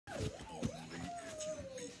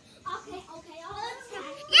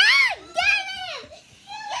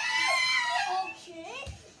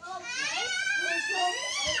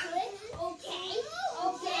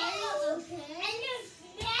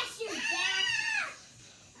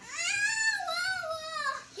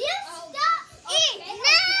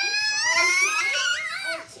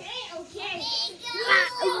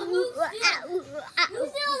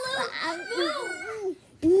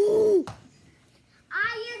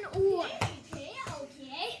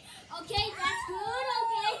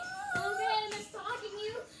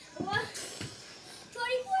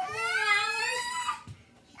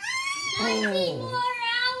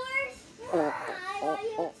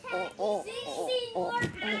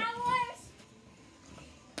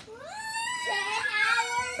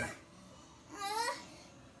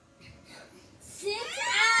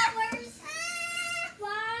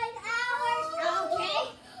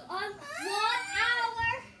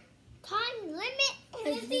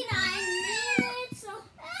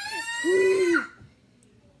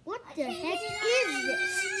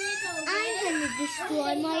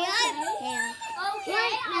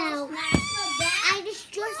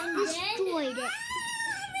later.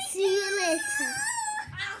 See you later.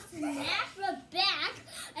 I'll smash her back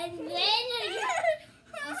and then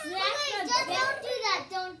I'll smash her back.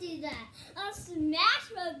 Don't do that. I'll smash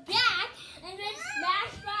her back and then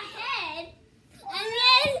smash her head and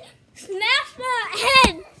then smash her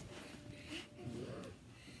head.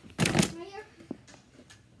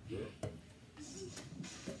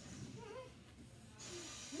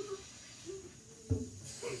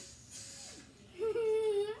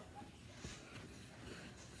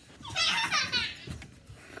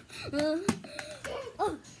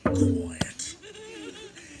 Quiet.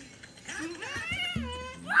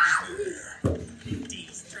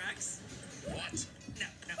 D-Strux. What? No.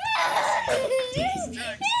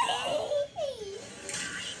 D-Strux.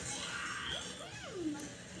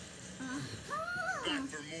 Back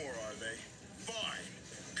for more, are they? Fine.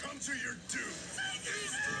 Come to your doom.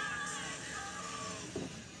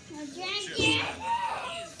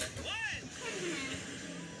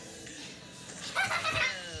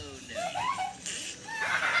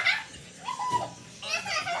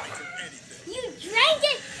 You drank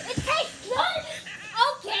it! It tastes good!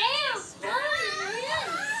 Okay, I'm fine.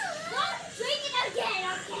 Don't drink it again,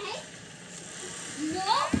 okay?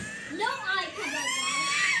 No iPad again.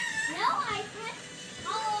 No iPad.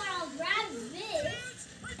 Oh, I'll grab this.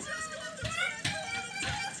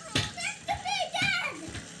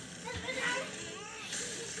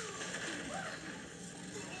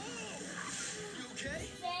 You okay?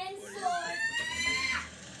 Sensor.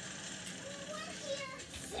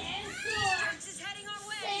 Strux is heading our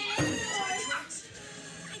way.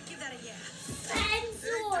 I'd give that a yeah.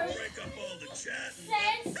 Sensor. Break up all the chat.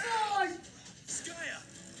 Sensor. Skya.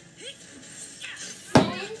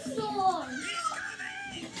 Sensor.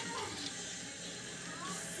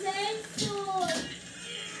 Sensor.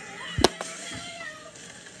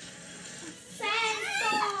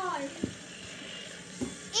 Sensor.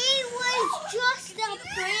 It was just a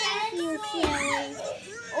prank, you Kelly.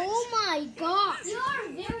 Oh my God. You are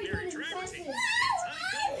very good and impressive. It's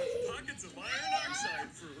honeycomb with pockets of iron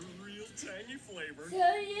oxide for a real tangy flavor.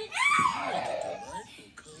 Delightful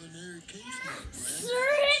culinary casement,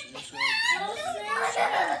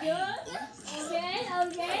 Okay. I'll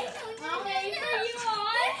wait for you on.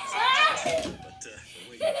 But the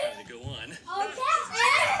way you're trying to go on.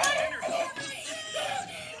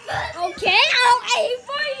 Okay, I'll aim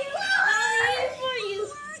for you.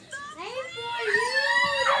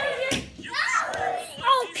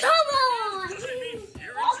 Oh, come on.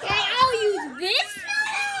 Okay, I'll use this.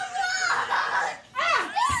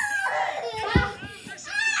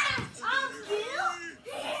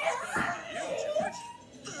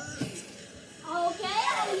 Okay,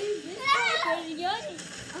 I'll use this. Pretty good.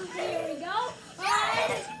 Okay, here we go.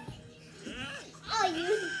 I'll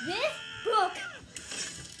use this book.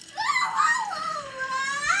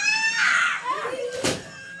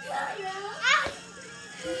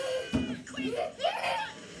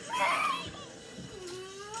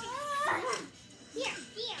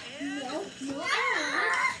 No,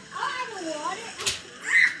 I don't want it.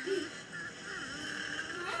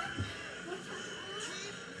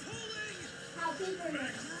 How big are they?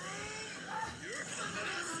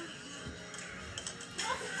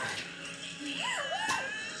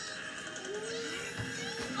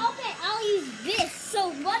 Okay, I'll use this. So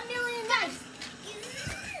 1 million likes.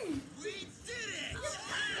 We did it!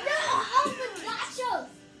 No, open nachos.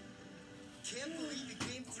 Can't believe you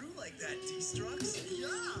came through like that, D-Strux. Yeah,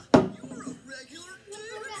 you were a regular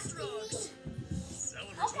D-Strux.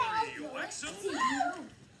 Celebratory, you waxum.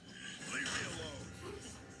 Leave me alone.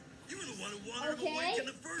 You were the one who wanted him awake in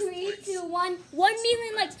the first 3, place. 2, 1. 1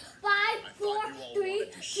 million likes. 5, 4, 3,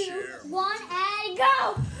 2, 1, and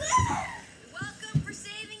go. Welcome for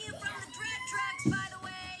saving you from the dread tracks, by the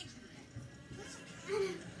way.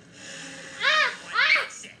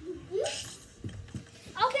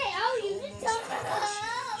 Okay, I'll use it.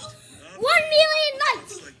 1 million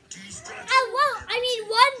likes. Like D-Strux.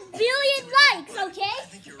 1 billion likes, okay? I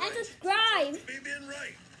think you're And right. subscribe. Maybe I'm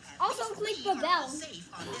right. Also click the bell. Safe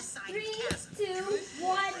on this side 3, of the chasm. 2,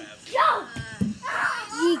 1, go!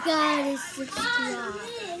 You gotta subscribe.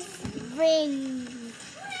 Ring.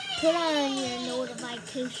 Put on your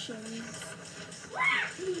notifications.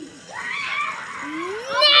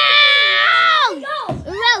 No! Go!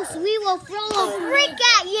 Or else we will throw a brick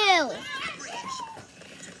at you.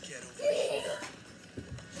 Get over it.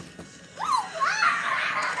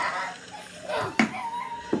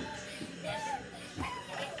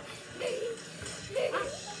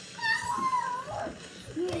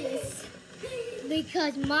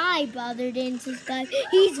 Because my brother didn't subscribe.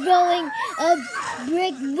 He's throwing a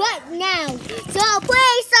brick right now. So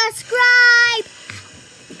please subscribe.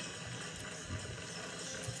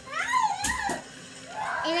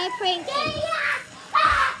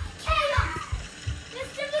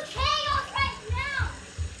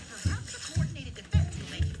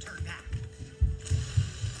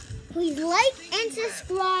 Please like and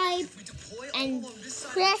subscribe If we deploy all and along this side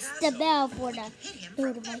of press the castle, bell for the Hit him from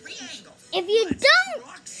every notification. angle. If you don't,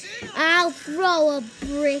 Roxanne! I'll throw a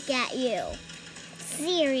brick at you.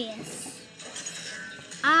 Serious.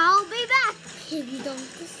 I'll be back if you don't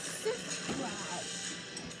subscribe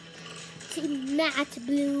to Matt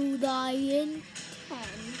Blue Lion 10.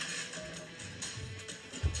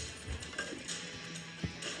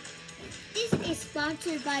 This is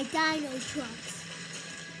sponsored by Dino Trucks.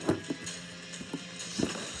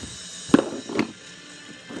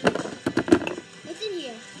 It's in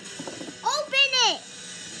here. Open it!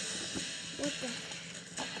 What the?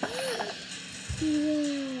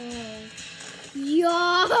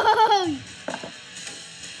 Yo!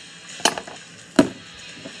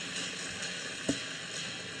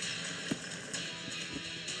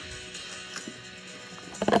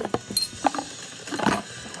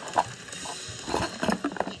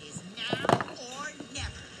 It is now or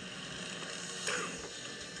never.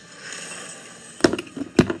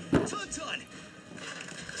 Tauntaun!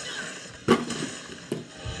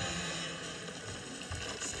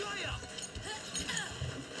 Skya!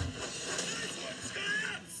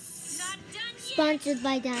 Not done yet. Sponsored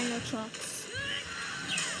by Dino Trucks.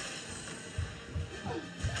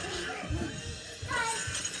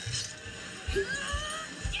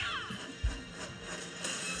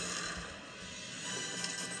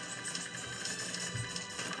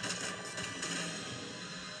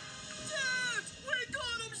 Dad! We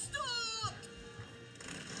got him stopped!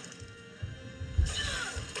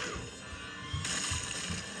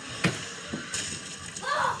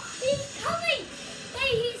 Oh, he's coming!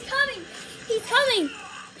 Hey, he's coming! He's coming!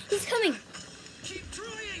 He's coming! Keep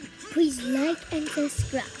trying! Please like and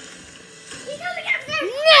subscribe. He's coming up there! No!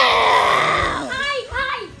 Hi,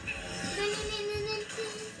 hi!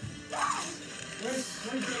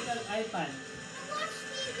 Where's your little iPad? Watch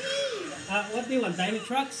TV. What do you want? Dino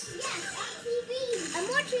Trucks? Yes, on TV. I'm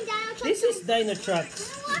watching Dino Trucks. This is Dino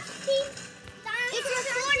Trucks. Watch TV. It's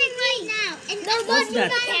recording right now. And No, I'm what's watching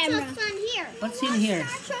that? Dino Camera. Trucks on here. What's in here? Dino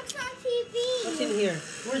Trucks on TV. What's in here?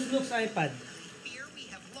 Where's Luke's iPad? Fear we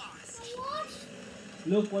have lost. Watch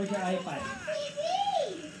Luke, where's your iPad? TV.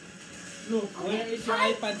 Luke, where is your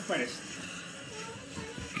iPad first?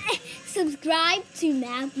 Subscribe to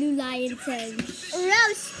Matt Blue Lion 10. Or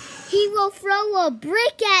else he will throw a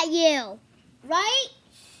brick at you. Right?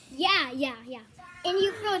 Yeah. And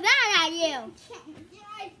you throw that at you.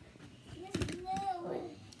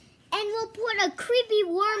 And we'll put a creepy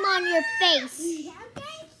worm on your face.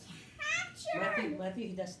 Matthew,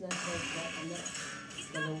 he does not have that.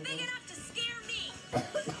 He's not big enough to scare me.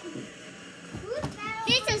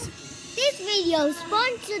 This video is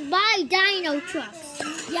sponsored by Dino Trucks.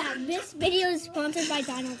 Yeah, this video is sponsored by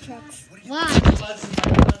Dino Trucks. Wow.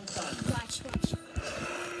 Watch.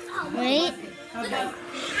 Wait. How about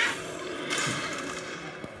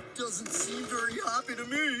Doesn't seem very happy to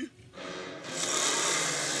me.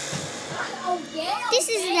 This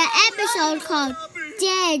is the episode called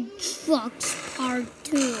Dead Trucks Part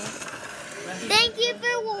 2. Thank you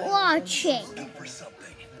for watching. For something.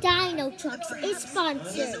 Dino Trucks is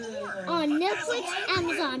sponsored on Netflix,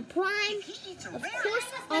 Amazon Prime, of course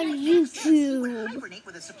on YouTube. Hibernate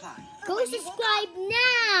with a supply. Go subscribe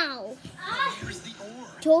now. Here's the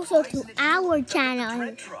ore. Also to our channel.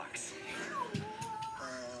 Red trucks.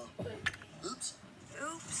 Oops.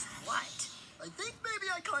 Oops, what? I think maybe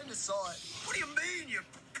I kind of saw it. What do you mean you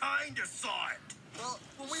kind of saw it? Well,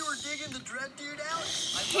 when we were digging the dread dude out,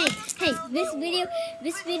 Hey, this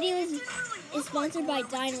video is sponsored by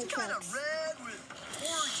Dino Kind Trucks. of red with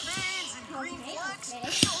orange veins and green flecks.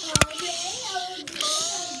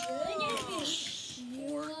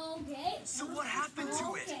 So what happened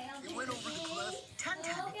to it? It went over the cliff.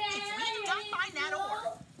 Tun-tun, it's really done find that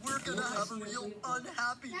ore. We're gonna have a real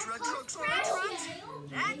unhappy dread trucks on our tracks.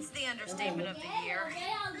 That's the understatement of the year.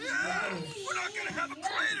 Yeah, we're not gonna have a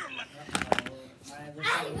crater left. I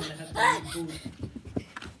was gonna have to reboot.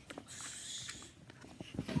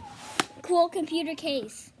 Cool computer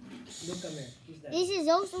case. Look, come here. Who's that? This is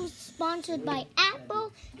also sponsored by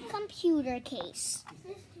Apple Computer Case.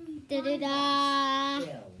 Da-da-da.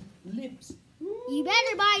 Tail. Lips. You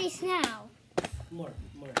better buy this now. More.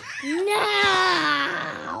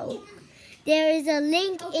 Now! There is a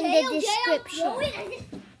link in the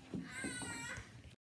description.